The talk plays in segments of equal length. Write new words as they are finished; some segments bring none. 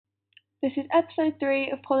This is episode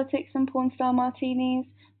 3 of Politics and Porn Star Martinis.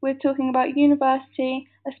 We're talking about university,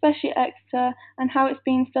 especially at Exeter, and how it's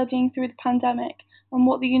been studying through the pandemic, and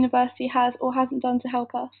what the university has or hasn't done to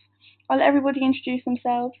help us. I'll let everybody introduce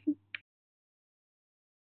themselves.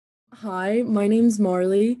 Hi, my name's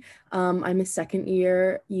Marley. I'm a second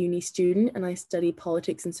year uni student and I study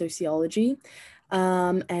politics and sociology.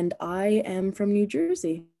 And I am from New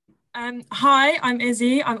Jersey. Hi, I'm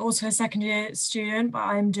Izzy. I'm also a second year student, but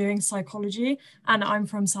I'm doing psychology and I'm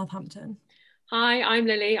from Southampton. Hi, I'm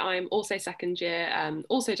Lily. I'm also second year,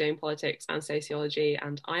 also doing politics and sociology,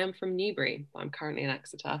 and I am from Newbury, but I'm currently in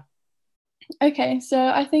Exeter. Okay, so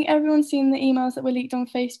I think everyone's seen the emails that were leaked on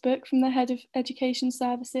Facebook from the head of education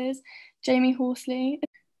services, Jamie Horsley,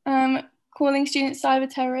 calling students cyber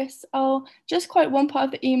terrorists. I'll just quote one part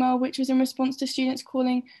of the email, which was in response to students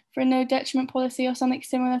calling for a no detriment policy or something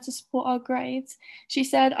similar to support our grades. She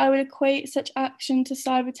said, "I would equate such action to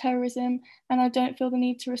cyber terrorism, and I don't feel the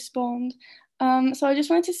need to respond." So I just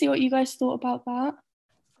wanted to see what you guys thought about that.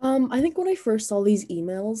 I think when I first saw these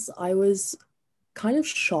emails, I was kind of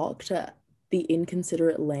shocked at the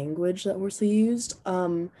inconsiderate language that was used.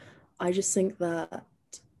 I just think that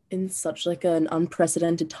in such like an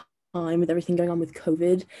unprecedented time with everything going on with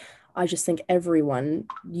COVID, I just think everyone,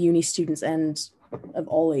 uni students and of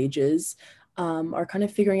all ages, are kind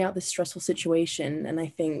of figuring out this stressful situation. And I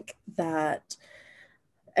think that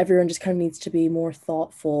everyone just kind of needs to be more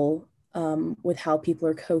thoughtful with how people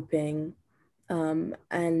are coping.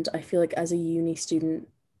 And I feel like as a uni student,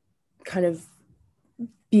 kind of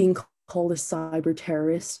being called a cyber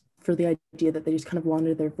terrorist for the idea that they just kind of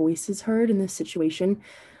wanted their voices heard in this situation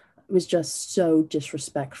was just so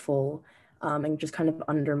disrespectful, and just kind of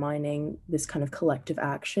undermining this kind of collective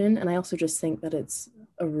action. And I also just think that it's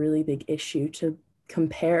a really big issue to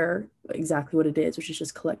compare exactly what it is, which is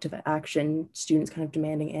just collective action, students kind of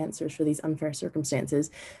demanding answers for these unfair circumstances,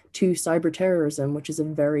 to cyber terrorism, which is a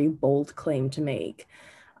very bold claim to make.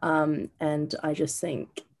 And I just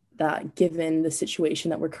think that given the situation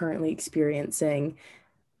that we're currently experiencing,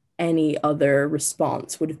 any other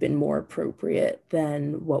response would have been more appropriate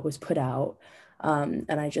than what was put out. And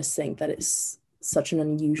I just think that it's such an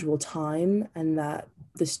unusual time and that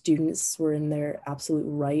the students were in their absolute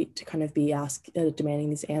right to kind of be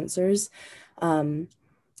demanding these answers. And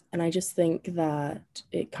I just think that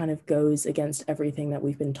it kind of goes against everything that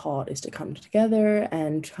we've been taught, is to come together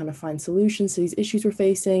and kind of find solutions to these issues we're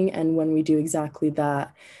facing. And when we do exactly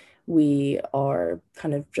that, we are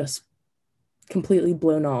kind of just completely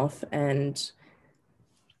blown off. And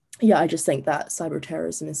yeah, I just think that cyber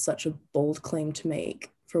terrorism is such a bold claim to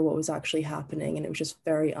make for what was actually happening. And it was just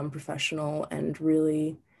very unprofessional and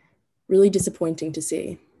really, really disappointing to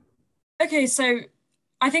see. Okay, so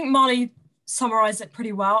I think Marley summarized it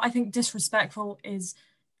pretty well. I think disrespectful is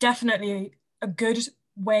definitely a good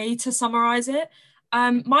way to summarize it.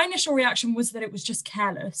 My initial reaction was that it was just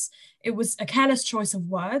careless. It was a careless choice of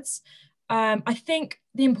words. I think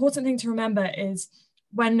the important thing to remember is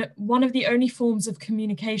when one of the only forms of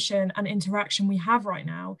communication and interaction we have right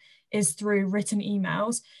now is through written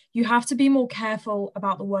emails, you have to be more careful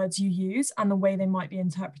about the words you use and the way they might be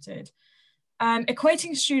interpreted.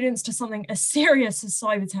 Equating students to something as serious as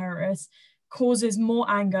cyber terrorists causes more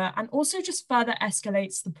anger and also just further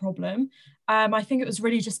escalates the problem. I think it was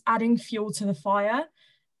really just adding fuel to the fire.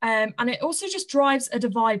 And it also just drives a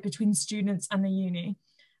divide between students and the uni.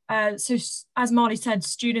 So as Marley said,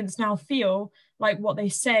 students now feel like what they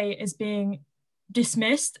say is being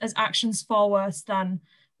dismissed as actions far worse than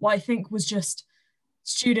what I think was just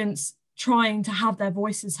students trying to have their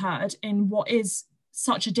voices heard in what is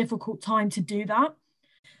such a difficult time to do that.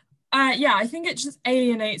 Yeah, I think it just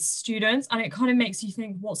alienates students and it kind of makes you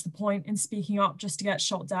think, what's the point in speaking up just to get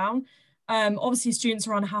shot down? Obviously, students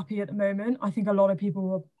are unhappy at the moment. I think a lot of people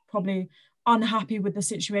were probably unhappy with the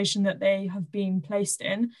situation that they have been placed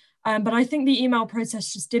in. But I think the email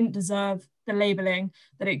process just didn't deserve the labeling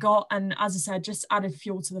that it got. And as I said, just added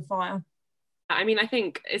fuel to the fire. I mean, I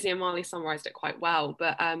think Izzy and Marley summarised it quite well,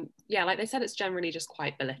 but yeah, like they said, it's generally just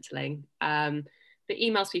quite belittling. The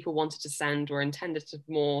emails people wanted to send were intended to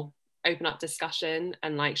more open up discussion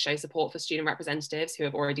and like show support for student representatives who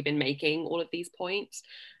have already been making all of these points.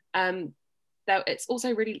 Though it's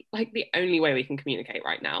also really like the only way we can communicate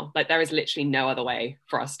right now. Like there is literally no other way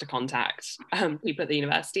for us to contact people at the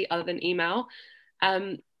university other than email.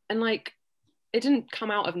 And like it didn't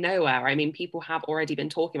come out of nowhere. I mean, people have already been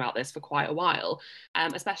talking about this for quite a while,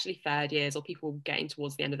 especially third years or people getting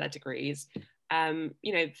towards the end of their degrees.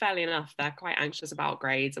 Fairly enough, they're quite anxious about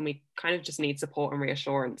grades, and we kind of just need support and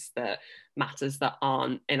reassurance that matters that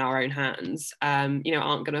aren't in our own hands, aren't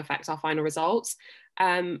going to affect our final results.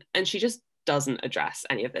 And she just doesn't address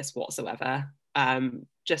any of this whatsoever,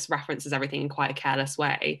 just references everything in quite a careless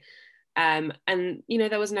way. And, you know,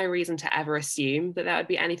 there was no reason to ever assume that there would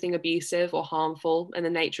be anything abusive or harmful in the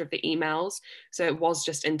nature of the emails. So it was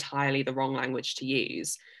just entirely the wrong language to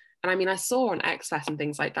use. And I mean, I saw on XFest and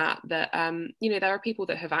things like that, you know, there are people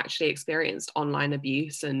that have actually experienced online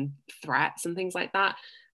abuse and threats and things like that.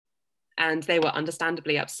 And they were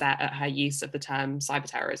understandably upset at her use of the term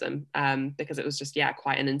cyberterrorism, because it was just, yeah,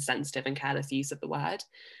 quite an insensitive and careless use of the word.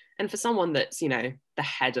 And for someone that's, you know, the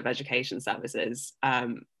head of education services,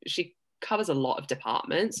 she covers a lot of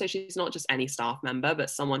departments. So she's not just any staff member,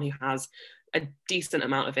 but someone who has a decent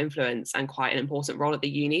amount of influence and quite an important role at the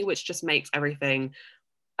uni, which just makes everything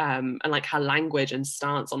and like her language and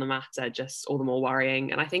stance on the matter just all the more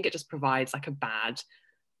worrying. And I think it just provides like a bad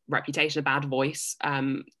reputation, a bad voice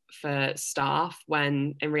for staff,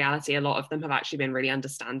 when in reality a lot of them have actually been really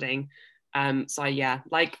understanding. So yeah,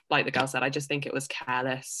 like the girl said, I just think it was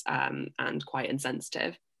careless and quite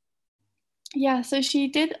insensitive. Yeah, so she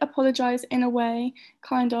did apologise in a way,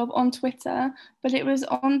 kind of, on Twitter, but it was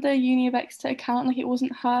on the Uni of Exeter account, like it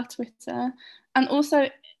wasn't her Twitter. And also,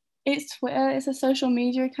 it's Twitter, it's a social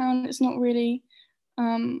media account, it's not really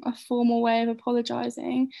a formal way of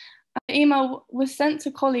apologising. The email was sent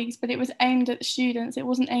to colleagues, but it was aimed at students, it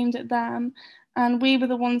wasn't aimed at them. And we were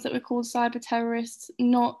the ones that were called cyber terrorists,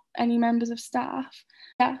 not any members of staff.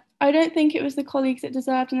 Yeah, I don't think it was the colleagues that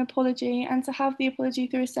deserved an apology, and to have the apology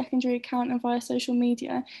through a secondary account and via social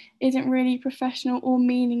media isn't really professional or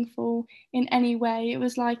meaningful in any way. It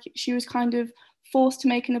was like she was kind of forced to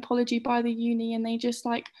make an apology by the uni, and they just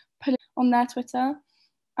like put it on their Twitter.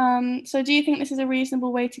 So do you think this is a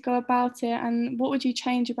reasonable way to go about it, and what would you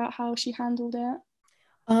change about how she handled it?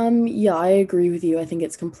 Yeah, I agree with you. I think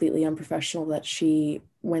it's completely unprofessional that she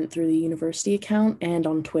went through the university account and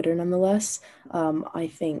on Twitter nonetheless. I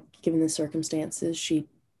think given the circumstances, she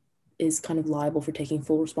is kind of liable for taking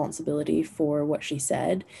full responsibility for what she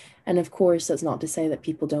said. And of course, that's not to say that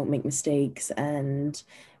people don't make mistakes, and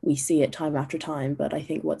we see it time after time. But I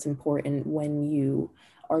think what's important when you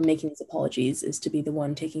are making these apologies is to be the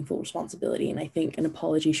one taking full responsibility. And I think an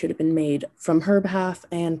apology should have been made from her behalf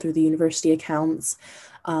and through the university accounts.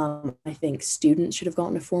 I think students should have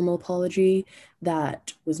gotten a formal apology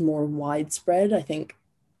that was more widespread. I think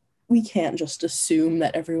we can't just assume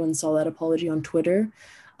that everyone saw that apology on Twitter.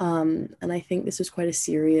 And I think this was quite a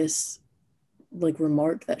serious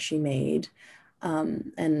remark that she made.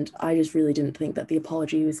 And I just really didn't think that the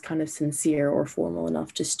apology was kind of sincere or formal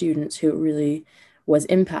enough to students who it really was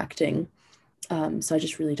impacting. So I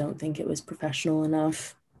just really don't think it was professional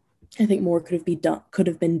enough. I think more could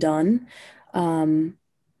have been done.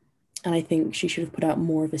 And I think she should have put out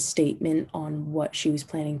more of a statement on what she was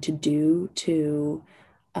planning to do to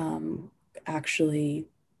actually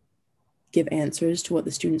give answers to what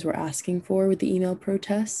the students were asking for with the email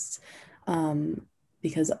protests.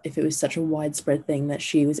 Because if it was such a widespread thing that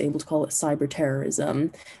she was able to call it cyber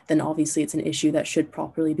terrorism, then obviously it's an issue that should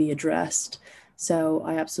properly be addressed. So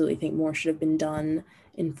I absolutely think more should have been done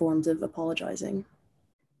in forms of apologizing.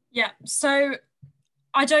 Yeah, so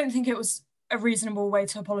I don't think it was a reasonable way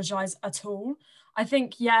to apologize at all. I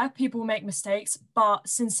think, yeah, people make mistakes, but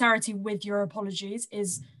sincerity with your apologies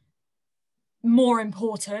is more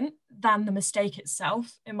important than the mistake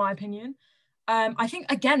itself, in my opinion. I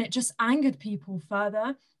think, again, it just angered people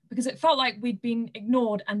further because it felt like we'd been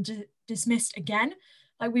ignored and dismissed again,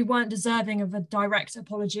 like we weren't deserving of a direct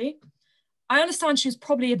apology. I understand she was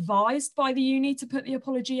probably advised by the uni to put the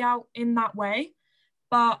apology out in that way,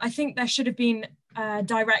 but I think there should have been a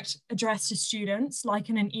direct address to students, like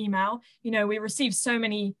in an email. You know, we receive so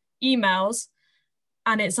many emails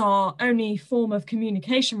and it's our only form of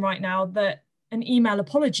communication right now that an email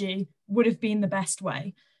apology would have been the best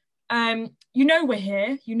way. You know we're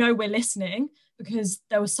here, you know we're listening, because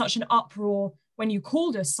there was such an uproar when you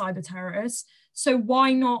called us cyber terrorists. So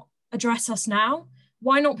why not address us now?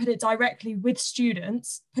 Why not put it directly with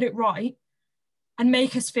students, put it right, and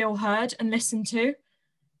make us feel heard and listened to?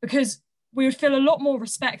 Because we would feel a lot more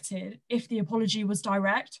respected if the apology was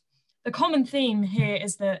direct. The common theme here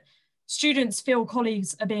is that students feel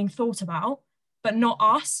colleagues are being thought about, but not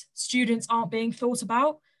us. Students aren't being thought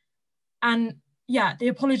about. And yeah, the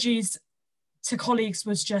apologies to colleagues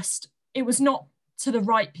was just, it was not to the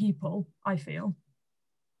right people, I feel.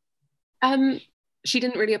 She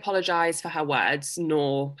didn't really apologise for her words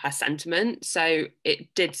nor her sentiment. So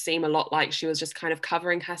it did seem a lot like she was just kind of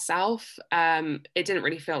covering herself. It didn't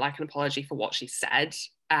really feel like an apology for what she said.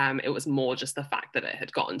 It was more just the fact that it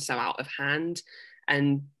had gotten so out of hand.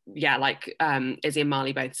 And yeah, like Izzy and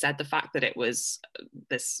Marley both said, the fact that it was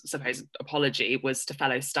this supposed apology was to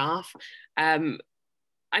fellow staff.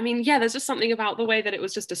 I mean, yeah, there's just something about the way that it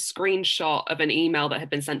was just a screenshot of an email that had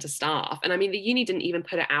been sent to staff. And I mean, the uni didn't even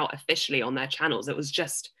put it out officially on their channels. It was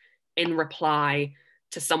just in reply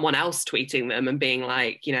to someone else tweeting them and being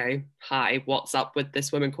like, you know, hi, what's up with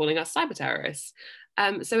this woman calling us cyber terrorists?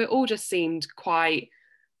 So it all just seemed quite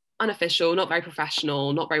unofficial, not very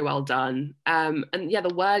professional, not very well done. And yeah,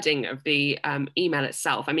 the wording of the email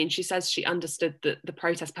itself, I mean, she says she understood that the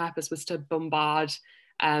protest purpose was to bombard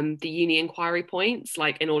the uni inquiry points,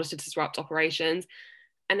 like in order to disrupt operations.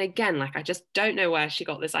 And again, like, I just don't know where she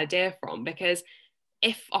got this idea from, because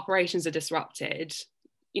if operations are disrupted,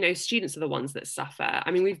 you know, students are the ones that suffer. I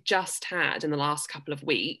mean, we've just had in the last couple of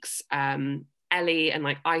weeks, Ellie and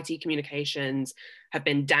like IT communications have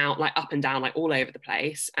been down, like up and down, like all over the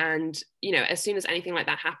place. And, you know, as soon as anything like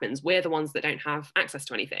that happens, we're the ones that don't have access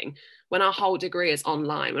to anything. When our whole degree is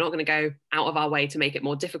online, we're not going to go out of our way to make it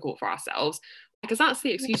more difficult for ourselves, because that's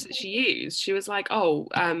the excuse that she used. She was like, oh,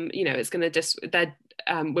 you know, it's going to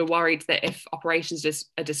we're worried that if operations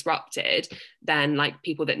are disrupted, then like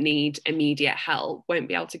people that need immediate help won't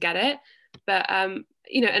be able to get it. But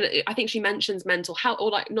you know, and I think she mentions mental health, or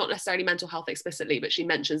like not necessarily mental health explicitly, but she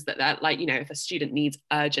mentions that like, you know, if a student needs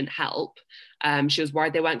urgent help, she was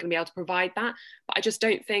worried they weren't going to be able to provide that. But I just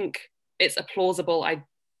don't think it's a plausible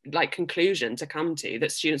conclusion to come to,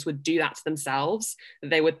 that students would do that to themselves, that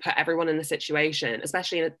they would put everyone in a situation,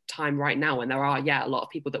 especially in a time right now when there are, a lot of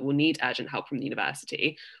people that will need urgent help from the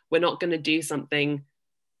university. We're not going to do something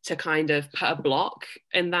to kind of put a block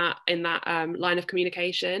in that line of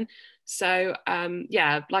communication. So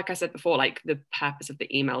like I said before, like the purpose of the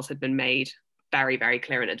emails had been made very, very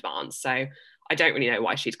clear in advance. So I don't really know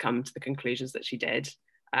why she'd come to the conclusions that she did.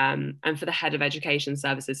 And for the head of education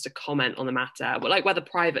services to comment on the matter, like whether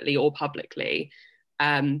privately or publicly,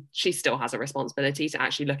 she still has a responsibility to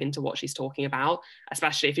actually look into what she's talking about,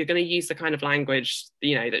 especially if you're going to use the kind of language,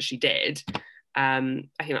 you know, that she did. I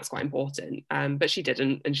think that's quite important. But she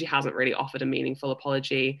didn't, and she hasn't really offered a meaningful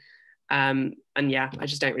apology. And yeah, I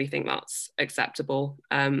just don't really think that's acceptable,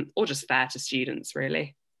 or just fair to students,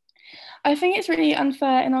 really. I think it's really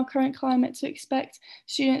unfair in our current climate to expect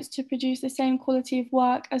students to produce the same quality of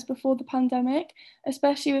work as before the pandemic,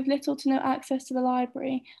 especially with little to no access to the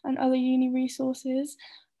library and other uni resources.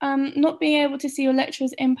 Not being able to see your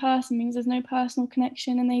lecturers in person means there's no personal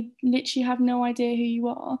connection and they literally have no idea who you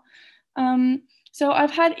are. So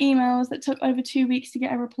I've had emails that took over 2 weeks to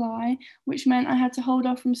get a reply, which meant I had to hold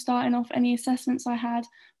off from starting off any assessments I had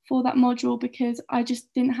for that module because I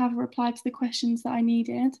just didn't have a reply to the questions that I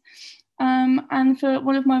needed. And for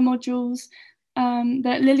one of my modules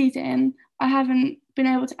that Lily's in, I haven't been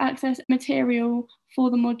able to access material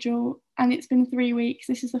for the module, and it's been 3 weeks.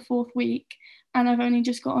 This is the 4th week, and I've only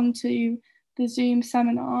just got onto the Zoom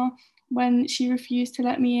seminar when she refused to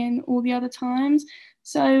let me in all the other times.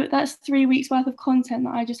 So that's 3 weeks worth of content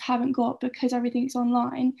that I just haven't got because everything's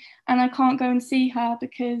online, and I can't go and see her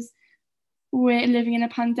because we're living in a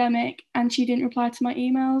pandemic and she didn't reply to my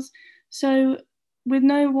emails. So with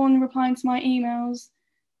no one replying to my emails,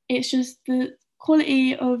 it's just the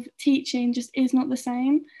quality of teaching just is not the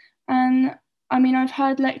same. And I mean, I've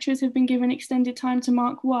heard lecturers have been given extended time to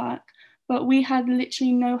mark work, but we had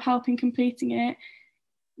literally no help in completing it.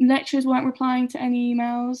 Lecturers weren't replying to any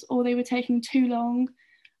emails, or they were taking too long.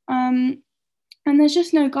 And there's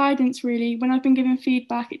just no guidance really. When I've been given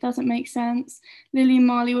feedback, it doesn't make sense. Lily and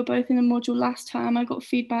Marley were both in a module last term. I got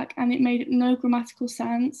feedback and it made no grammatical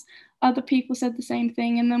sense. Other people said the same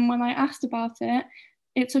thing. And then when I asked about it,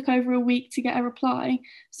 it took over a week to get a reply.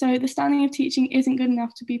 So the standing of teaching isn't good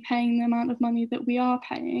enough to be paying the amount of money that we are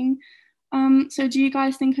paying. So do you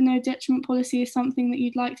guys think a no detriment policy is something that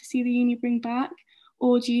you'd like to see the uni bring back?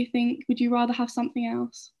 Or would you rather have something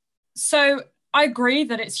else? So I agree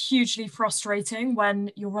that it's hugely frustrating when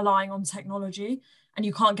you're relying on technology and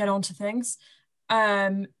you can't get onto things,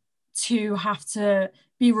 to have to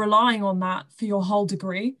be relying on that for your whole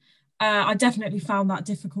degree. I definitely found that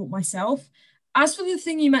difficult myself. As for the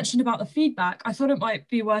thing you mentioned about the feedback, I thought it might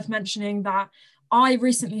be worth mentioning that I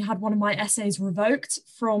recently had one of my essays revoked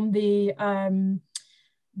from the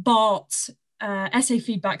BART essay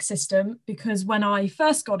feedback system, because when I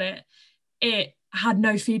first got it, it had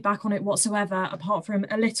no feedback on it whatsoever, apart from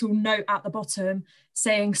a little note at the bottom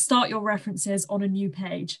saying, start your references on a new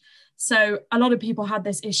page. So a lot of people had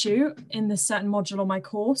this issue in this certain module on my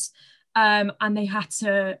course, and they had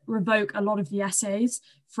to revoke a lot of the essays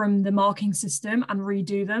from the marking system and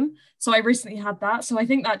redo them. So I recently had that. So I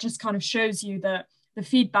think that just kind of shows you that the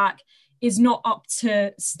feedback is not up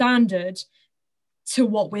to standard to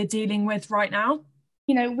what we're dealing with right now.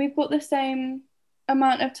 You know, we've got the same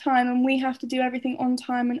amount of time and we have to do everything on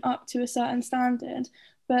time and up to a certain standard,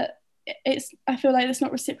 but I feel like it's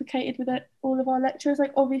not reciprocated with all of our lecturers.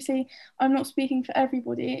 Like, obviously I'm not speaking for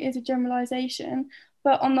everybody, it is a generalization,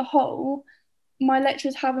 but on the whole my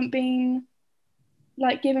lecturers haven't been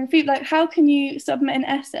like given feedback. Like, how can you submit an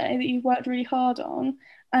essay that you've worked really hard on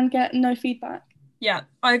and get no feedback? Yeah,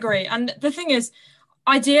 I agree. And the thing is,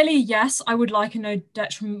 ideally, yes, I would like a no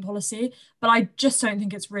detriment policy, but I just don't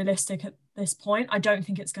think it's realistic at this point. I don't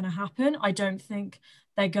think it's going to happen. I don't think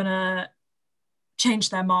they're going to change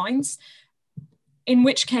their minds. In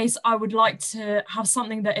which case, I would like to have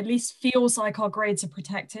something that at least feels like our grades are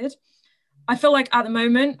protected. I feel like at the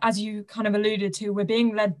moment, as you kind of alluded to, we're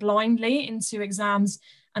being led blindly into exams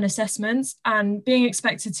and assessments and being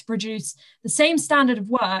expected to produce the same standard of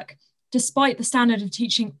work despite the standard of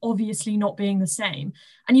teaching obviously not being the same.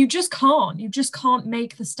 And you just can't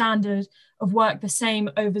make the standard of work the same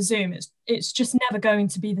over Zoom. It's just never going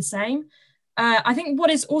to be the same. I think what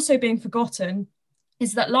is also being forgotten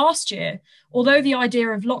is that last year, although the idea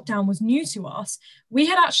of lockdown was new to us, we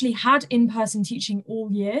had actually had in-person teaching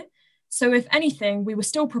all year. So if anything, we were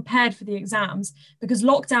still prepared for the exams because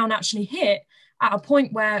lockdown actually hit at a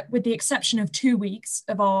point where, with the exception of 2 weeks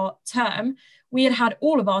of our term, we had had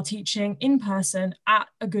all of our teaching in person at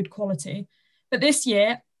a good quality. But this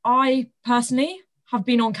year, I personally have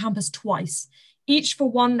been on campus twice, each for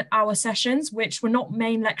 1 hour sessions, which were not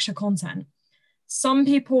main lecture content. Some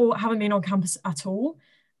people haven't been on campus at all.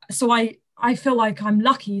 So I feel like I'm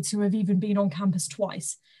lucky to have even been on campus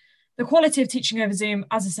twice. The quality of teaching over Zoom,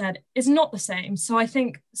 as I said, is not the same. So I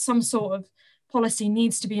think some sort of policy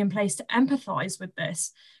needs to be in place to empathise with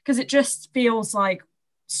this, because it just feels like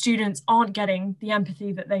students aren't getting the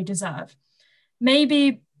empathy that they deserve.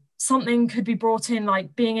 Maybe something could be brought in,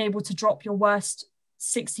 like being able to drop your worst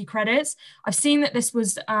 60 credits. I've seen that this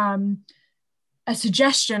was a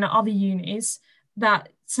suggestion at other unis, that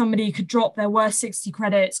somebody could drop their worst 60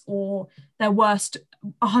 credits or their worst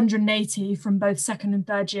 180 from both second and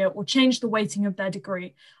third year, or change the weighting of their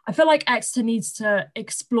degree. I feel like Exeter needs to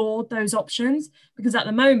explore those options, because at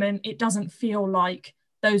the moment it doesn't feel like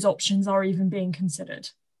those options are even being considered.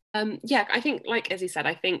 Yeah, I think, like Izzy said,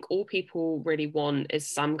 I think all people really want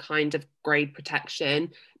is some kind of grade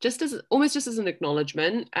protection, just as an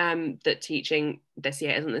acknowledgement that teaching this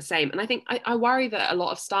year isn't the same. And I think I worry that a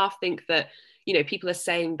lot of staff think that, you know, people are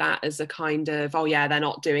saying that as a kind of, oh yeah, they're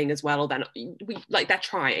not doing as well, or they're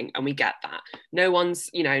trying, and we get that. No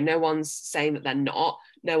one's saying that they're not.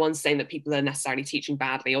 No one's saying that people are necessarily teaching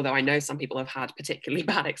badly, although I know some people have had particularly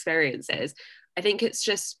bad experiences. I think it's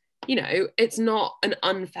just, you know, it's not an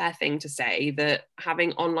unfair thing to say that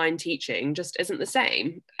having online teaching just isn't the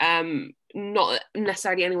same. Not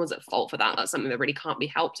necessarily anyone's at fault for that. That's something that really can't be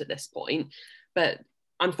helped at this point. But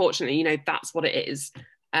unfortunately, you know, that's what it is.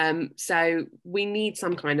 So we need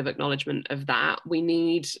some kind of acknowledgement of that. We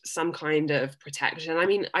need some kind of protection. I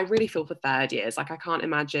mean, I really feel for third years. Like, I can't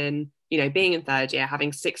imagine, you know, being in third year,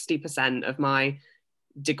 having 60% of my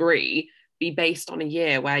degree be based on a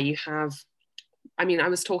year where you have, I mean, I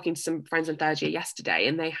was talking to some friends in third year yesterday,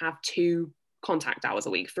 and they have 2 contact hours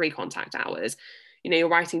a week, 3 contact hours. You know, you're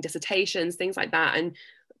writing dissertations, things like that. And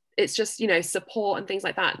it's just, you know, support and things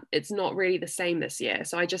like that. It's not really the same this year.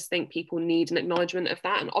 So I just think people need an acknowledgement of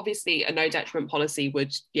that. And obviously a no detriment policy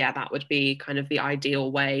would be kind of the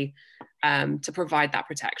ideal way to provide that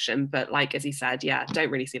protection. But like, as he said,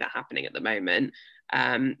 don't really see that happening at the moment.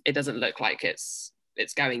 It doesn't look like it's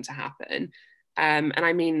going to happen. And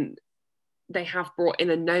I mean, they have brought in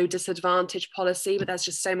a no disadvantage policy, but there's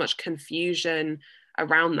just so much confusion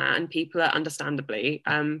around that, and people are understandably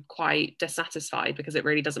quite dissatisfied because it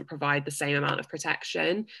really doesn't provide the same amount of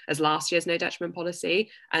protection as last year's no detriment policy,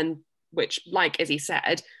 and which, like Izzy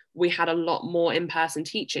said, we had a lot more in-person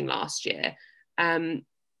teaching last year.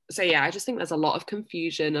 So yeah, I just think there's a lot of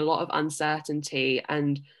confusion, a lot of uncertainty,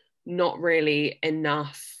 and not really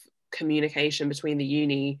enough communication between the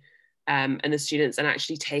uni and the students, and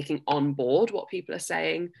actually taking on board what people are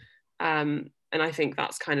saying. And I think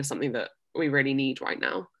that's kind of something that we really need right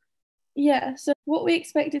now. Yeah, so what we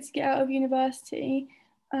expected to get out of university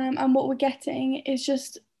and what we're getting is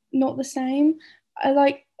just not the same.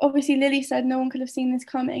 Obviously Lily said no one could have seen this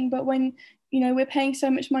coming, but when, you know, we're paying so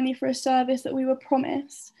much money for a service that we were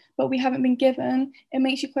promised but we haven't been given, it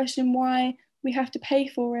makes you question why we have to pay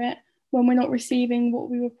for it when we're not receiving what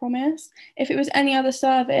we were promised. If it was any other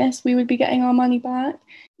service, we would be getting our money back.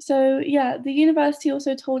 So yeah, the university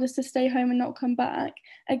also told us to stay home and not come back,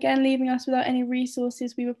 again leaving us without any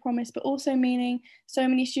resources we were promised, but also meaning so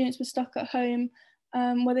many students were stuck at home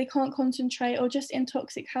where they can't concentrate, or just in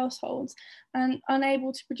toxic households and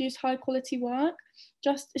unable to produce high quality work.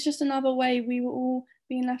 It's just another way we were all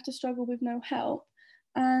being left to struggle with no help.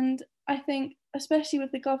 And I think, especially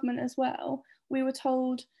with the government as well, we were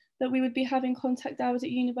told that we would be having contact hours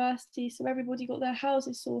at university, so everybody got their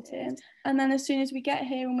houses sorted. And then as soon as we get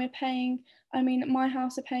here and we're paying, I mean, my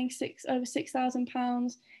house are paying over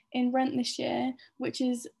 £6,000 in rent this year, which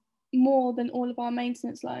is more than all of our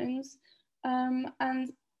maintenance loans. And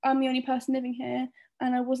I'm the only person living here,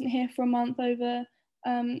 and I wasn't here for a month over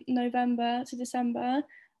November to December.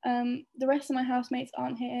 The rest of my housemates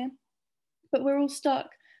aren't here, but we're all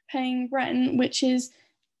stuck paying rent, which is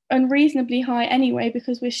unreasonably high anyway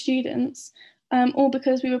because we're students, or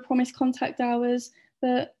because we were promised contact hours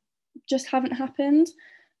that just haven't happened.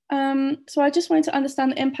 So I just wanted to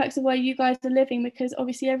understand the impacts of where you guys are living, because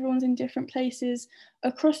obviously everyone's in different places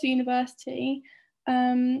across the university.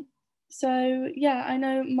 So yeah, I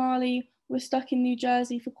know Marley was stuck in New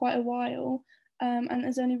Jersey for quite a while, and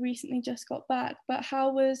has only recently just got back. But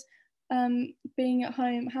how was being at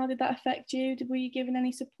home? How did that affect you? Were you given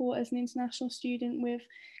any support as an international student with,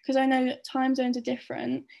 because I know time zones are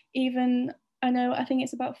different, even I think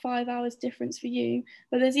it's about 5 hours difference for you,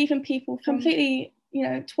 but there's even people completely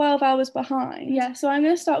 12 hours behind. Yeah, so I'm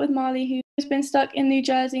going to start with Marley, who's been stuck in New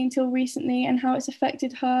Jersey until recently, and how it's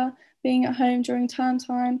affected her being at home during term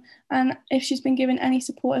time, and if she's been given any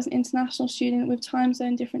support as an international student with time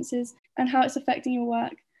zone differences, and how it's affecting your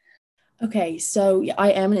work. Okay, so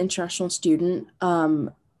I am an international student,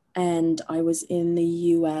 and I was in the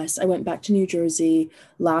US. I went back to New Jersey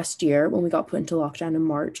last year when we got put into lockdown in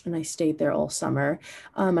March, and I stayed there all summer.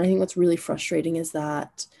 And I think what's really frustrating is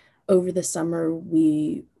that over the summer,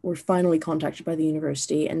 we were finally contacted by the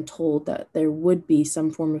university and told that there would be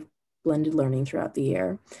some form of blended learning throughout the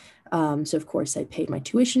year. So of course I paid my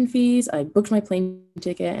tuition fees, I booked my plane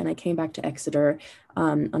ticket, and I came back to Exeter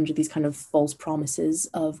under these kind of false promises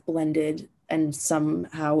of blended and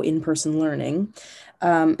somehow in-person learning.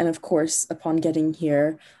 And of course, upon getting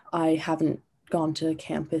here, I haven't gone to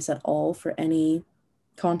campus at all for any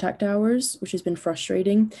contact hours, which has been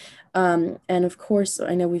frustrating. And of course,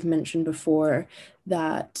 I know we've mentioned before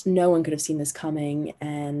that no one could have seen this coming,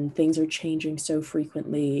 and things are changing so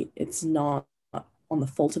frequently. It's not on the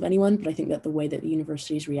fault of anyone, but I think that the way that the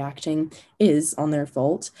university is reacting is on their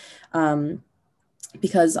fault.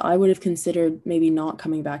 Because I would have considered maybe not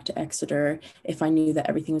coming back to Exeter if I knew that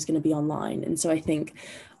everything was going to be online. And so I think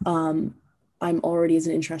I'm already, as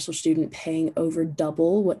an international student, paying over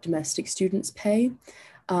double what domestic students pay.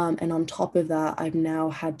 And on top of that, I've now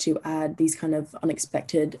had to add these kind of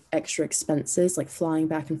unexpected extra expenses, like flying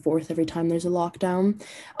back and forth every time there's a lockdown.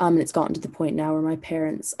 And it's gotten to the point now where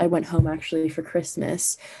I went home actually for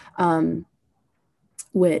Christmas,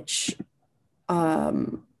 which,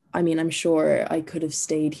 I mean, I'm sure I could have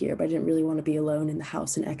stayed here, but I didn't really want to be alone in the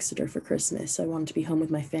house in Exeter for Christmas. So I wanted to be home with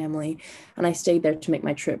my family, and I stayed there to make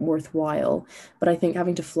my trip worthwhile. But I think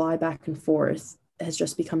having to fly back and forth has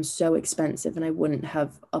just become so expensive, and I wouldn't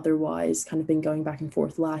have otherwise kind of been going back and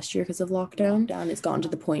forth last year because of lockdown. And it's gotten to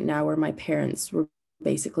the point now where my parents were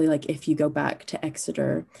basically like, if you go back to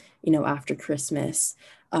Exeter, after Christmas,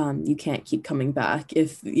 you can't keep coming back.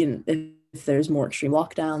 If there's more extreme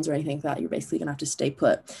lockdowns or anything like that, you're basically gonna have to stay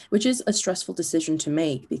put, which is a stressful decision to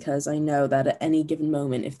make, because I know that at any given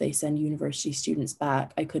moment, if they send university students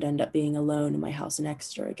back, I could end up being alone in my house in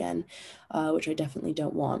Exeter again, which I definitely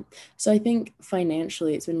don't want. So I think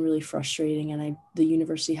financially it's been really frustrating, and the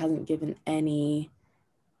university hasn't given any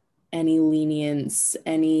lenience,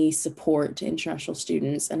 any support to international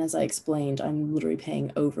students. And as I explained, I'm literally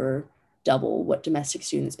paying over double what domestic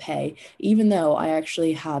students pay, even though I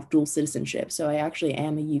actually have dual citizenship. So I actually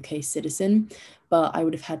am a UK citizen, but I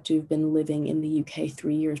would have had to have been living in the UK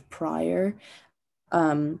 3 years prior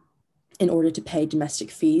in order to pay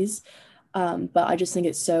domestic fees. But I just think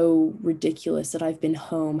it's so ridiculous that I've been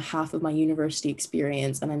home half of my university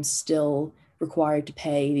experience and I'm still required to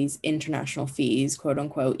pay these international fees, quote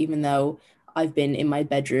unquote, even though I've been in my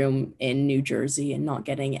bedroom in New Jersey and not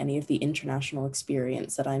getting any of the international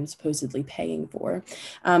experience that I'm supposedly paying for.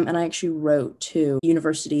 And I actually wrote to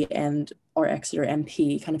university and our Exeter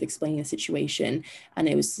MP kind of explaining the situation. And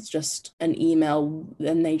it was just an email,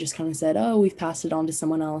 and they just kind of said, oh, we've passed it on to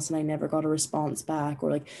someone else, and I never got a response back.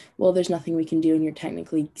 Or like, well, there's nothing we can do, and you're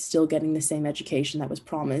technically still getting the same education that was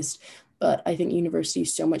promised. But I think university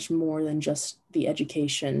is so much more than just the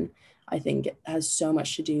education. I think it has so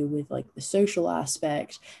much to do with like the social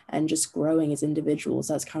aspect and just growing as individuals.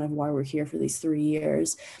 That's kind of why we're here for these 3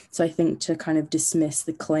 years. So I think to kind of dismiss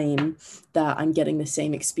the claim that I'm getting the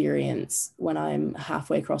same experience when I'm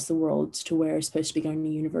halfway across the world to where I'm supposed to be going to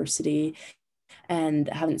university and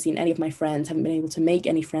haven't seen any of my friends, haven't been able to make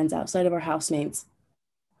any friends outside of our housemates,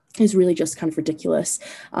 is really just kind of ridiculous.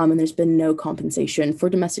 And there's been no compensation for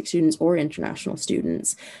domestic students or international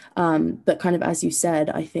students. But kind of as you said,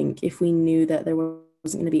 I think if we knew that there wasn't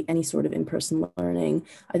going to be any sort of in-person learning,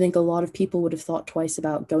 I think a lot of people would have thought twice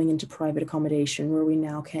about going into private accommodation where we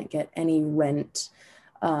now can't get any rent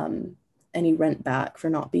back for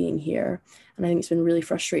not being here. And I think it's been really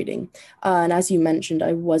frustrating. And as you mentioned,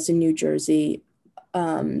 I was in New Jersey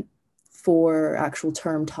for actual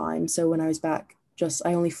term time. So when I was back,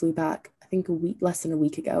 I only flew back, I think less than a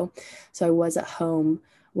week ago. So I was at home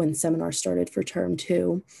when seminars started for term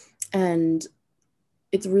 2. And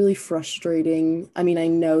it's really frustrating. I mean, I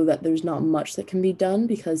know that there's not much that can be done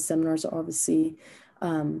because seminars are obviously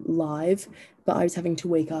live, but I was having to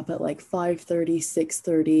wake up at like 5:30,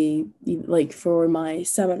 6:30, like for my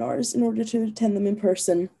seminars in order to attend them in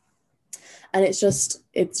person. And it's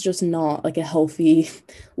just not like a healthy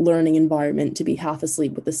learning environment to be half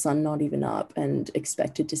asleep with the sun not even up and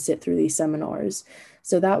expected to sit through these seminars.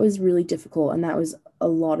 So that was really difficult. And that was a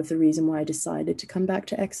lot of the reason why I decided to come back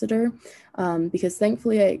to Exeter, because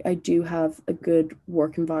thankfully I do have a good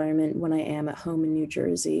work environment when I am at home in New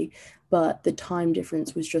Jersey, but the time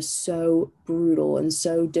difference was just so brutal and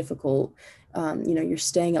so difficult. You're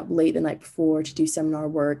staying up late the night before to do seminar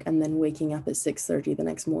work and then waking up at 6:30 the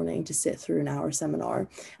next morning to sit through an hour seminar.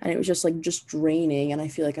 And it was just draining. And I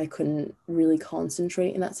feel like I couldn't really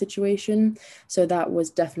concentrate in that situation. So that was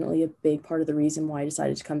definitely a big part of the reason why I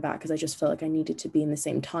decided to come back, because I just felt like I needed to be in the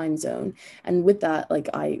same time zone. And with that,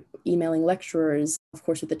 emailing lecturers, of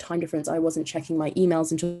course, with the time difference, I wasn't checking my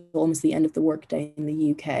emails until almost the end of the workday in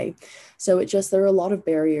the UK. So there are a lot of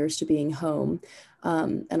barriers to being home.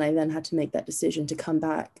 And I then had to make that decision to come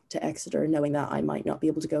back to Exeter, knowing that I might not be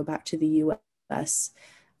able to go back to the US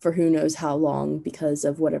for who knows how long because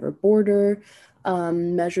of whatever border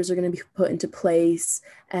measures are going to be put into place.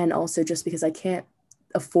 And also just because I can't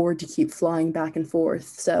afford to keep flying back and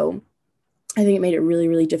forth. So I think it made it really,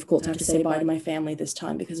 really difficult to have to say bye to my family this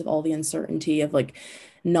time because of all the uncertainty of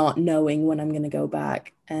not knowing when I'm going to go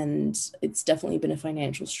back. And it's definitely been a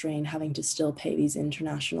financial strain having to still pay these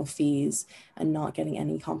international fees and not getting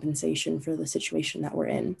any compensation for the situation that we're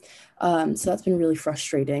in. So that's been really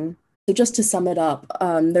frustrating. So just to sum it up,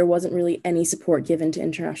 there wasn't really any support given to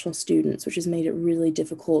international students, which has made it really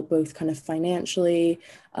difficult, both kind of financially,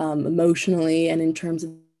 emotionally, and in terms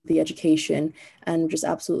of the education, and just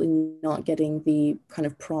absolutely not getting the kind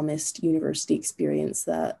of promised university experience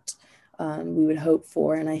that we would hope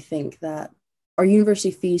for. And I think that our university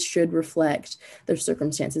fees should reflect the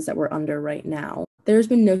circumstances that we're under right now. There's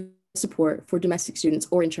been no support for domestic students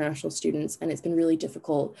or international students, and it's been really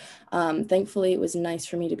difficult. Thankfully, it was nice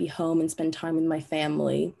for me to be home and spend time with my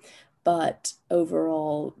family, but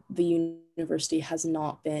overall, the university has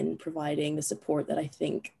not been providing the support that I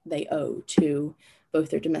think they owe to both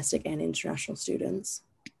their domestic and international students.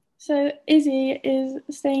 So Izzy is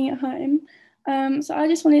staying at home. So I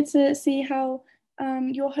just wanted to see how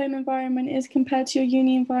your home environment is compared to your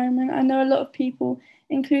uni environment. I know a lot of people,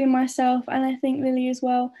 including myself, and I think Lily as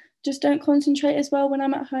well, just don't concentrate as well when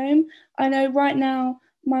I'm at home. I know right now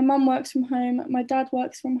my mum works from home, my dad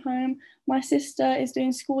works from home, my sister is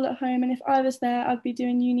doing school at home, and if I was there, I'd be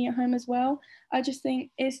doing uni at home as well. I just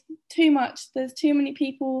think it's too much. There's too many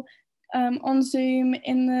people on Zoom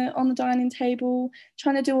on the dining table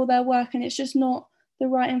trying to do all their work, and it's just not the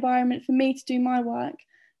right environment for me to do my work.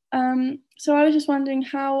 So I was just wondering,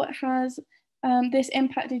 how has this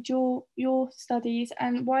impacted your studies,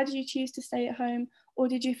 and why did you choose to stay at home, or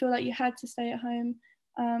did you feel like you had to stay at home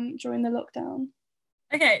during the lockdown?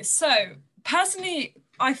 Okay, so personally,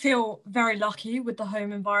 I feel very lucky with the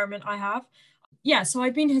home environment I have. Yeah, so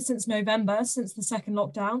I've been here since November, since the second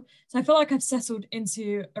lockdown. So I feel like I've settled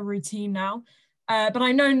into a routine now. But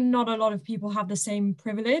I know not a lot of people have the same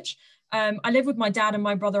privilege. I live with my dad and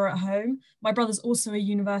my brother at home. My brother's also a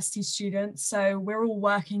university student, so we're all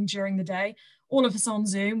working during the day, all of us on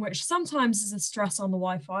Zoom, which sometimes is a stress on the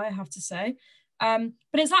Wi-Fi, I have to say. But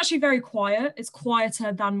it's actually very quiet. It's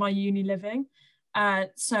quieter than my uni living.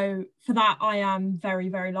 So for that, I am very,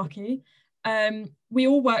 very lucky. We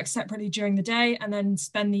all work separately during the day and then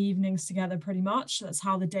spend the evenings together pretty much. That's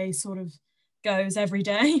how the day sort of goes every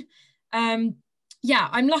day. Yeah,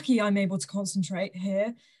 I'm lucky I'm able to concentrate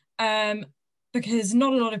here because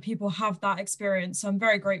not a lot of people have that experience. So I'm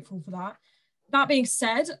very grateful for that. That being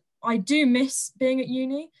said, I do miss being at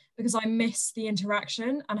uni because I miss the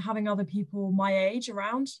interaction and having other people my age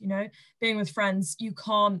around, you know, being with friends. You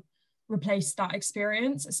can't replace that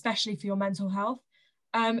experience, especially for your mental health.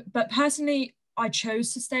 But personally, I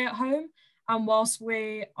chose to stay at home. And whilst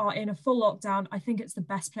we are in a full lockdown, I think it's the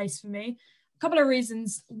best place for me. A couple of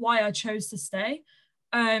reasons why I chose to stay.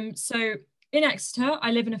 So in Exeter,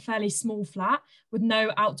 I live in a fairly small flat with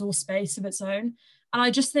no outdoor space of its own. And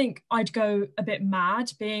I just think I'd go a bit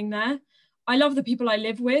mad being there. I love the people I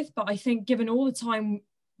live with, but I think given all the time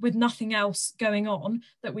with nothing else going on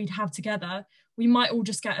that we'd have together, we might all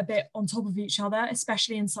just get a bit on top of each other,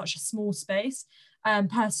 especially in such a small space.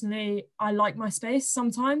 Personally, I like my space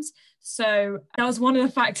sometimes. So that was one of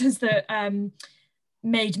the factors that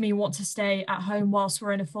made me want to stay at home whilst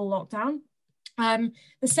we're in a full lockdown.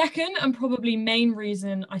 The second and probably main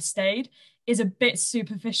reason I stayed is a bit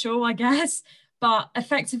superficial, I guess, but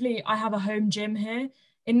effectively I have a home gym here.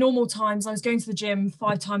 In normal times, I was going to the gym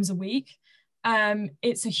 5 times a week.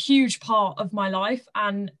 It's a huge part of my life.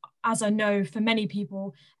 And as I know, for many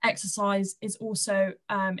people, exercise is also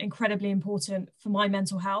incredibly important for my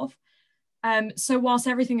mental health. So whilst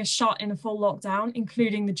everything is shut in a full lockdown,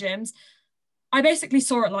 including the gyms, I basically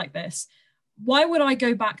saw it like this. Why would I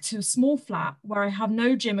go back to a small flat where I have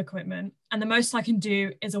no gym equipment and the most I can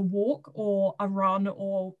do is a walk or a run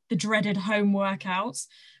or the dreaded home workouts,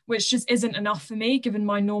 which just isn't enough for me given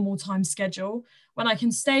my normal time schedule, when I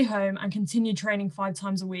can stay home and continue training 5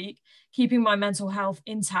 times a week, keeping my mental health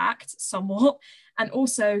intact somewhat, and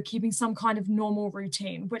also keeping some kind of normal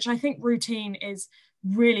routine, which I think routine is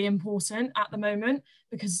really important at the moment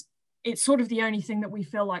because it's sort of the only thing that we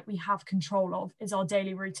feel like we have control of is our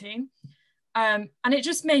daily routine. And it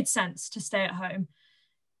just made sense to stay at home.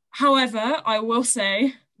 However, I will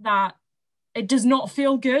say that it does not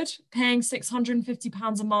feel good paying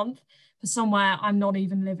 £650 a month for somewhere I'm not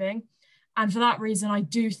even living. And for that reason, I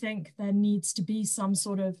do think there needs to be some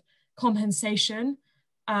sort of compensation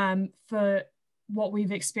for what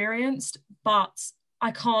we've experienced, but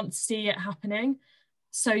I can't see it happening.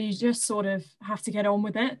 So you just sort of have to get on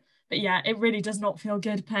with it. But yeah, it really does not feel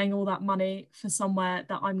good paying all that money for somewhere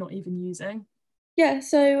that I'm not even using. Yeah,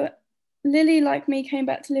 so Lily, like me, came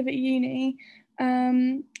back to live at uni,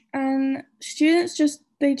 and students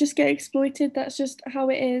they just get exploited. That's just how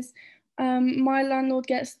it is. My landlord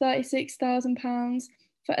gets £36,000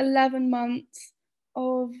 for 11 months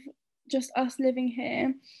of just us living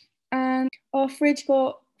here, and our fridge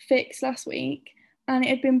got fixed last week, and it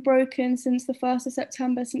had been broken since the 1st of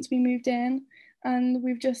September, since we moved in. And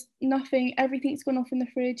we've just everything's gone off in the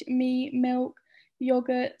fridge: meat, milk,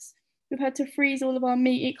 yogurts. We've had to freeze all of our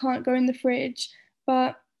meat. It can't go in the fridge.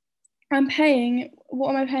 But what am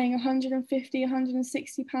I paying? £150,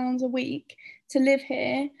 £160 a week to live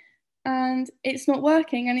here. And it's not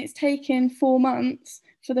working. And it's taken 4 months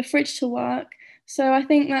for the fridge to work. So I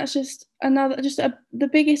think that's just the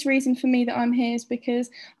biggest reason for me that I'm here is because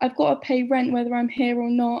I've got to pay rent whether I'm here or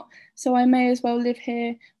not. So I may as well live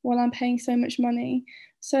here while I'm paying so much money.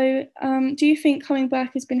 So do you think coming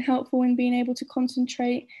back has been helpful in being able to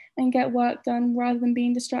concentrate and get work done rather than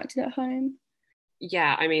being distracted at home?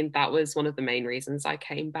 Yeah, I mean, that was one of the main reasons I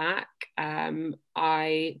came back.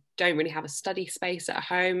 I don't really have a study space at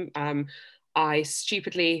home. I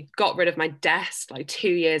stupidly got rid of my desk like 2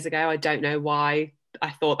 years ago. I don't know why I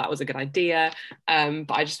thought that was a good idea.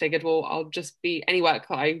 But I just figured, well, any work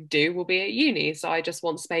that I do will be at uni. So I just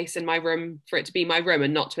want space in my room for it to be my room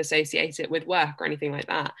and not to associate it with work or anything like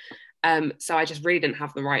that. So I just really didn't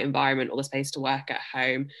have the right environment or the space to work at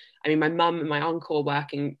home. I mean, my mum and my uncle are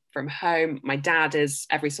working from home. My dad is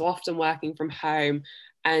every so often working from home.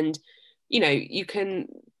 And, you can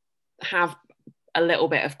have a little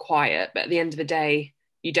bit of quiet, but at the end of the day,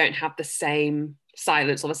 you don't have the same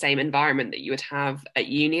silence or the same environment that you would have at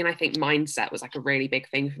uni. And I think mindset was like a really big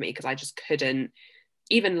thing for me because I just couldn't.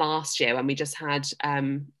 Even last year when we just had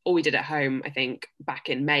all we did at home, I think back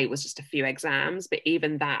in May, was just a few exams, but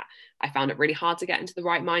even that I found it really hard to get into the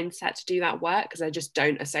right mindset to do that work because I just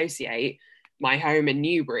don't associate my home in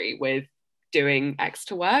Newbury with doing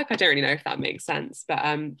extra work. I don't really know if that makes sense, but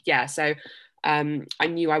so I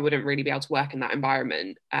knew I wouldn't really be able to work in that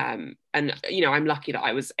environment. And, I'm lucky that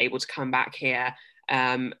I was able to come back here,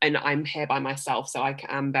 and I'm here by myself. So I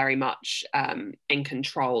am very much in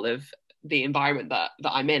control of the environment that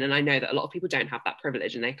I'm in. And I know that a lot of people don't have that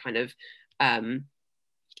privilege, and they kind of,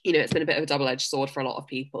 it's been a bit of a double-edged sword for a lot of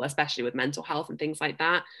people, especially with mental health and things like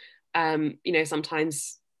that.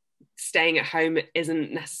 Sometimes staying at home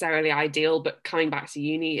isn't necessarily ideal, but coming back to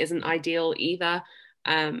uni isn't ideal either.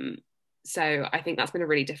 So I think that's been a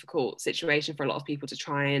really difficult situation for a lot of people to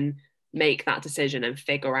try and make that decision and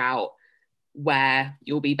figure out where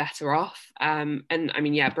you'll be better off. And I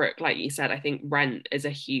mean, yeah, Brooke, like you said, I think rent is a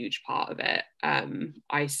huge part of it.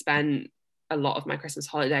 I spent a lot of my Christmas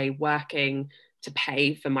holiday working to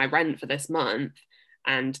pay for my rent for this month,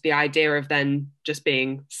 and the idea of then just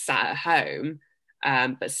being sat at home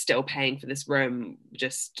but still paying for this room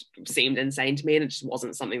just seemed insane to me, and it just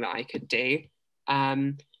wasn't something that I could do.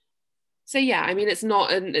 So yeah, I mean, it's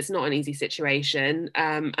not an easy situation,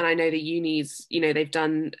 and I know the unis, they've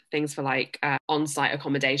done things for like on-site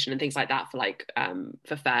accommodation and things like that for like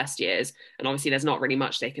for first years, and obviously there's not really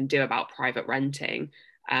much they can do about private renting.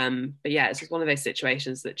 But yeah, it's just one of those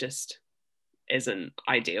situations that just isn't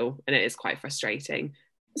ideal, and it is quite frustrating.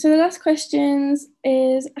 So the last questions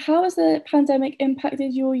is, how has the pandemic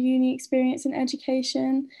impacted your uni experience in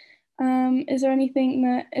education? Is there anything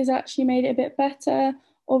that has actually made it a bit better?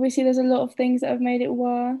 Obviously, there's a lot of things that have made it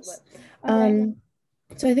worse.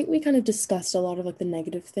 So I think we kind of discussed a lot of like the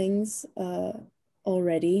negative things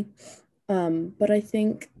already. But I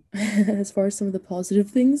think as far as some of the positive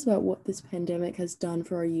things about what this pandemic has done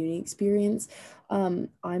for our uni experience, I'm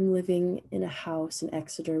living in a house in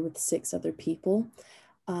Exeter with 6 other people.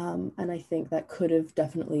 And I think that could have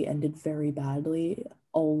definitely ended very badly,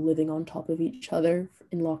 all living on top of each other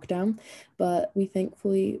in lockdown. But we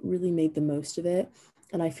thankfully really made the most of it.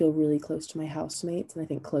 And I feel really close to my housemates, and I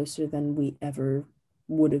think closer than we ever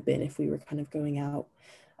would have been if we were kind of going out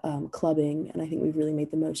clubbing. And I think we've really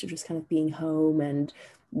made the most of just kind of being home, and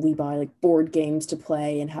we buy like board games to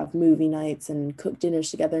play and have movie nights and cook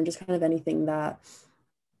dinners together and just kind of anything that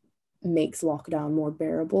makes lockdown more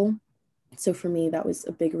bearable. So for me, that was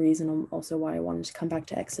a big reason also why I wanted to come back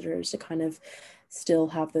to Exeter, is to kind of still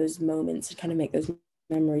have those moments and kind of make those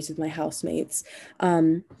memories with my housemates.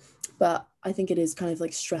 But I think it is kind of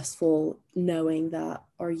like stressful knowing that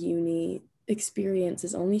our uni experience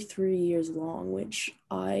is only 3 years long, which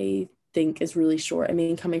I think is really short. I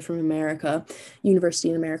mean, coming from America, university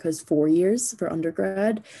in America is 4 years for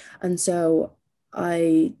undergrad. And so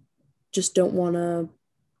I just don't want to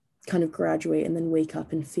kind of graduate and then wake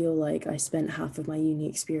up and feel like I spent half of my uni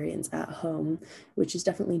experience at home, which is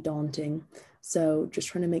definitely daunting. So just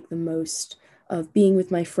trying to make the most of being with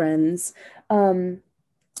my friends.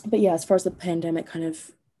 But yeah, as far as the pandemic kind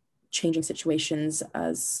of changing situations,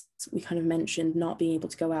 as we kind of mentioned, not being able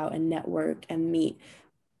to go out and network and meet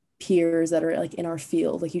peers that are like in our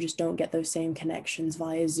field, like you just don't get those same connections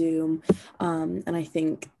via Zoom. And I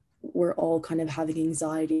think we're all kind of having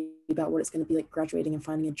anxiety about what it's going to be like graduating and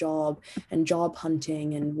finding a job and job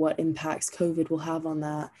hunting and what impacts COVID will have on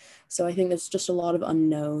that. So I think there's just a lot of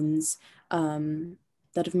unknowns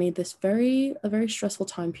that have made this a very stressful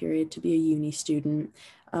time period to be a uni student.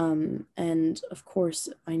 And of course,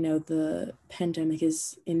 I know the pandemic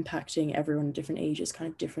is impacting everyone at different ages kind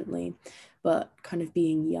of differently, but kind of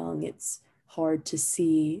being young, it's hard to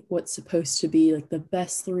see what's supposed to be like the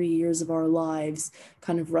best 3 years of our lives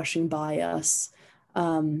kind of rushing by us.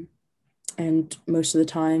 And most of the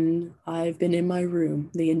time I've been in my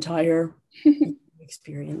room the entire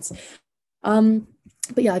experience.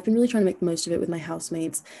 But yeah, I've been really trying to make the most of it with my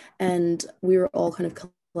housemates, and we were all kind of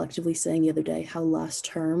collectively saying the other day how last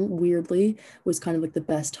term weirdly was kind of like the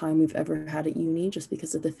best time we've ever had at uni, just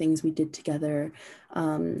because of the things we did together,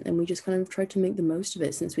 and we just kind of tried to make the most of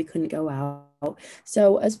it since we couldn't go out.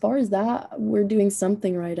 So as far as that, we're doing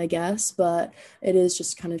something right, I guess, but it is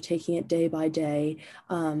just kind of taking it day by day.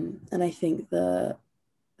 And I think the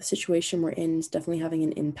situation we're in is definitely having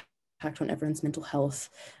an impact on everyone's mental health.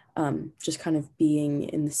 Just kind of being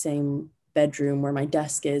in the same bedroom where my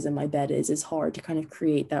desk is and my bed is hard to kind of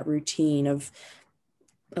create that routine of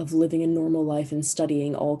living a normal life and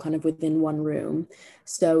studying all kind of within one room.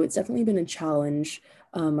 So it's definitely been a challenge,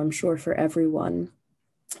 I'm sure, for everyone.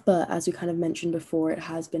 But as we kind of mentioned before, it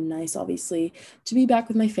has been nice, obviously, to be back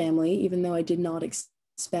with my family, even though I did not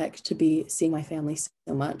expect to be seeing my family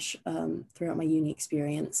so much throughout my uni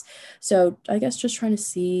experience. So I guess just trying to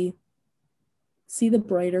see the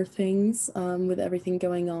brighter things with everything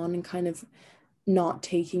going on, and kind of not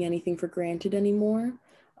taking anything for granted anymore.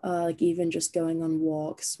 Like even just going on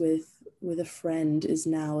walks with a friend is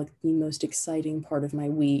now like the most exciting part of my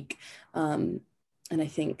week. And I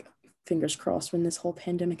think, fingers crossed, when this whole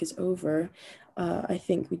pandemic is over, I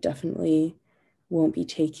think we definitely won't be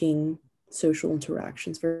taking social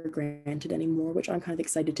interactions for granted anymore, which I'm kind of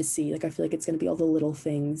excited to see. Like I feel like it's going to be all the little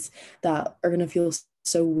things that are going to feel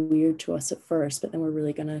so weird to us at first, but then we're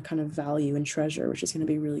really going to kind of value and treasure, which is going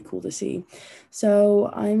to be really cool to see. So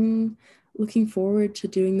I'm looking forward to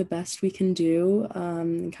doing the best we can do,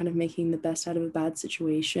 and kind of making the best out of a bad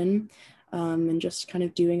situation. and just kind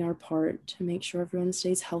of doing our part to make sure everyone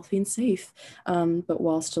stays healthy and safe, but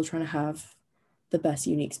while still trying to have the best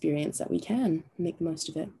uni experience that we can, make the most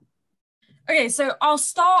of it. Okay, so I'll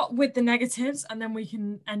start with the negatives and then we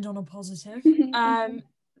can end on a positive.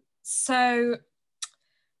 So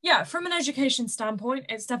yeah, from an education standpoint,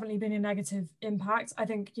 it's definitely been a negative impact. I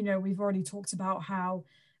think, you know, we've already talked about how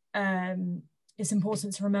it's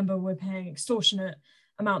important to remember we're paying extortionate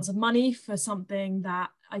amounts of money for something that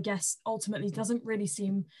I guess ultimately doesn't really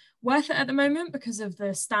seem worth it at the moment because of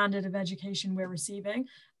the standard of education we're receiving.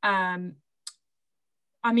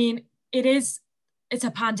 I mean, it's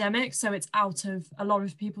a pandemic, so it's out of a lot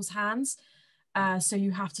of people's hands. So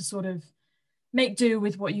you have to sort of make do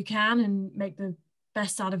with what you can and make the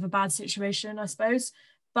best out of a bad situation, I suppose.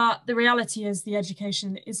 But the reality is the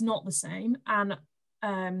education is not the same. And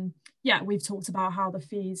yeah, we've talked about how the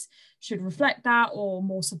fees should reflect that or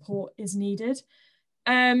more support is needed.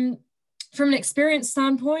 From an experience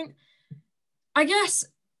standpoint, I guess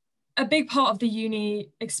a big part of the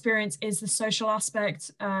uni experience is the social aspect,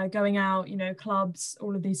 going out, you know, clubs,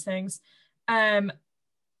 all of these things. And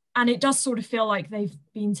it does sort of feel like they've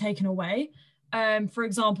been taken away. For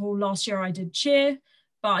example, last year I did cheer,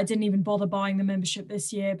 but I didn't even bother buying the membership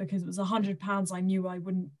this year because it was £100 I knew I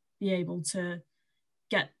wouldn't be able to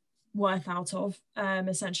get worth out of,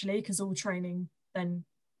 essentially, because all training then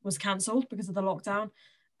was cancelled because of the lockdown.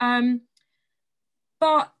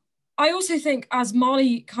 But I also think, as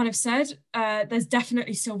Marley kind of said, there's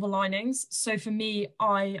definitely silver linings. So for me,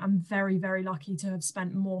 I am very, very lucky to have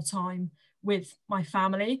spent more time with my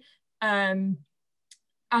family.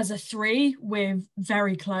 As a three, we're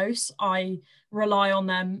very close. I rely on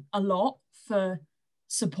them a lot for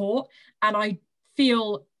support. And I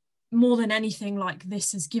feel more than anything like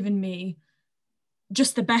this has given me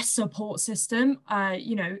just the best support system.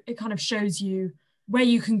 You know, it kind of shows you where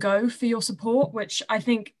you can go for your support, which I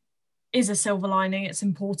think is a silver lining. It's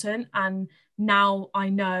important. And now I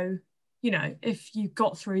know, you know, if you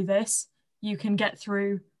got through this, you can get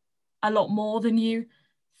through a lot more than you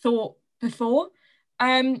thought before.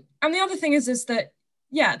 And the other thing is that,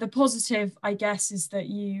 yeah, the positive, I guess, is that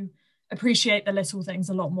you appreciate the little things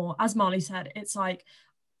a lot more. As Marley said, it's like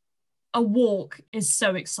a walk is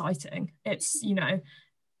so exciting. It's, you know,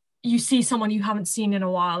 you see someone you haven't seen in a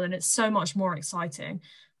while and it's so much more exciting.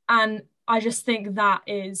 And I just think that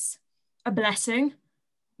is a blessing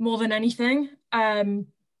more than anything. And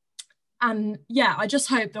yeah, I just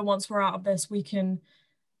hope that once we're out of this, we can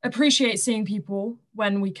appreciate seeing people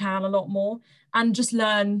when we can a lot more and just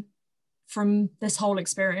learn from this whole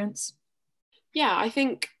experience. Yeah, I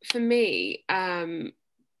think for me, I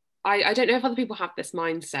don't know if other people have this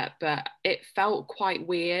mindset, but it felt quite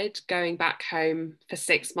weird going back home for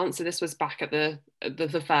 6 months. So this was back at the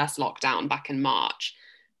first lockdown back in March.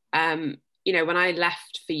 You know, when I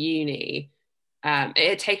left for uni, it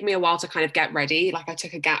had taken me a while to kind of get ready. Like I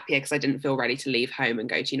took a gap year because I didn't feel ready to leave home and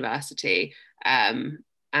go to university.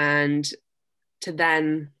 And to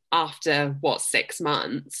then, after 6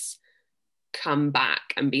 months, come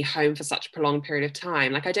back and be home for such a prolonged period of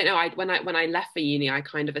time. Like I don't know, when I left for uni, I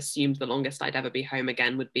kind of assumed the longest I'd ever be home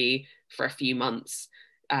again would be for a few months,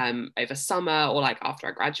 over summer or like after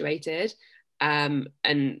I graduated. And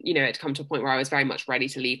you know, it'd come to a point where I was very much ready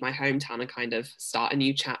to leave my hometown and kind of start a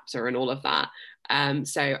new chapter and all of that.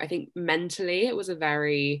 So I think mentally it was a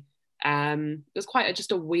very it was quite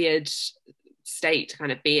just a weird state to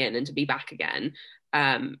kind of be in and to be back again.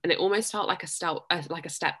 And it almost felt like a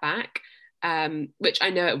step back, which I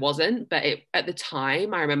know it wasn't, but at the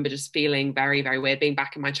time I remember just feeling very, very weird being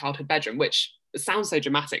back in my childhood bedroom, which sounds so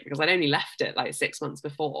dramatic because I'd only left it like 6 months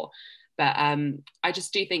before. But I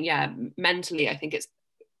just do think, yeah, mentally, I think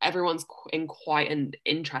everyone's in quite an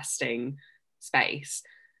interesting space.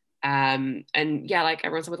 And yeah, like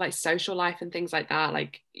everyone said with like social life and things like that,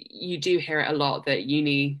 like you do hear it a lot that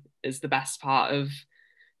uni is the best part of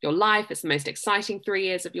your life. It's the most exciting 3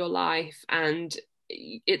 years of your life. And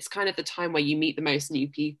it's kind of the time where you meet the most new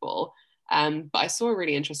people. But I saw a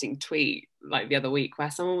really interesting tweet like the other week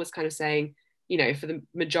where someone was kind of saying, you know, for the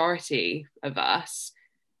majority of us,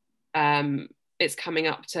 it's coming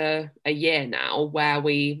up to a year now where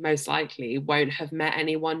we most likely won't have met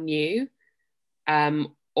anyone new,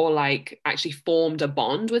 or like actually formed a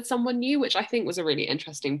bond with someone new, which I think was a really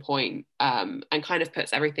interesting point, and kind of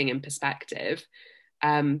puts everything in perspective.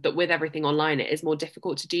 But with everything online, it is more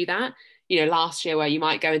difficult to do that. You know, last year where you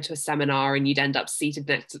might go into a seminar and you'd end up seated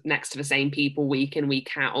next to the same people week in, week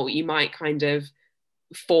out, or you might kind of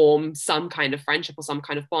form some kind of friendship or some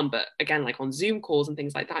kind of bond. But again, like on Zoom calls and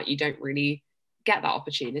things like that, you don't really get that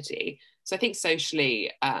opportunity. So I think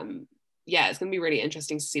socially, yeah, it's going to be really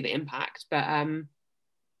interesting to see the impact. But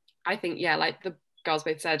I think, yeah, like the girls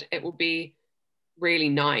both said, it will be really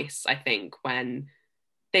nice, I think, when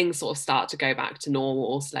things sort of start to go back to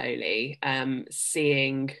normal slowly,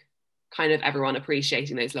 seeing kind of everyone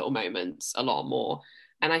appreciating those little moments a lot more.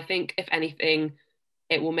 And I think, if anything,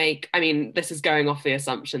 it will make, I mean, this is going off the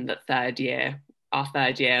assumption that our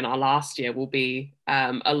third year and our last year will be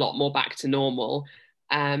a lot more back to normal.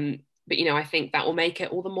 But, you know, I think that will make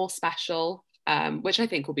it all the more special, which I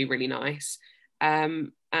think will be really nice.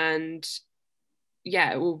 And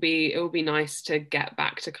yeah, it will be nice to get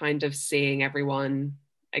back to kind of seeing everyone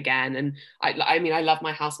again. And I mean, I love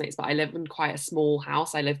my housemates, but I live in quite a small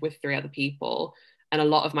house. I live with 3 other people, and a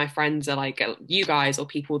lot of my friends are like you guys, or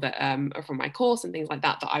people that are from my course and things like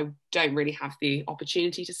that I don't really have the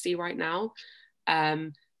opportunity to see right now.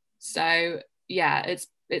 So yeah,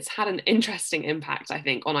 it's had an interesting impact, I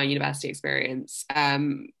think, on our university experience.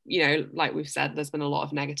 You know, like we've said, there's been a lot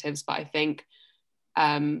of negatives, but I think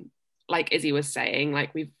like Izzy was saying,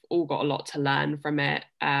 like we've all got a lot to learn from it,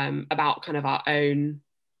 about kind of our own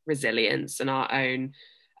resilience and our own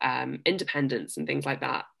independence and things like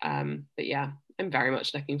that. But yeah, I'm very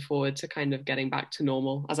much looking forward to kind of getting back to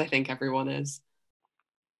normal, as I think everyone is.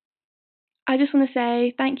 I just want to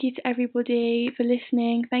say thank you to everybody for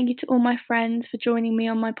listening. Thank you to all my friends for joining me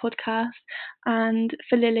on my podcast, and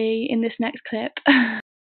for Lily in this next clip.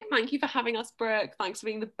 Thank you for having us, Brooke. Thanks for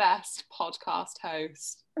being the best podcast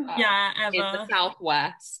host yeah, ever in the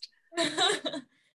Southwest.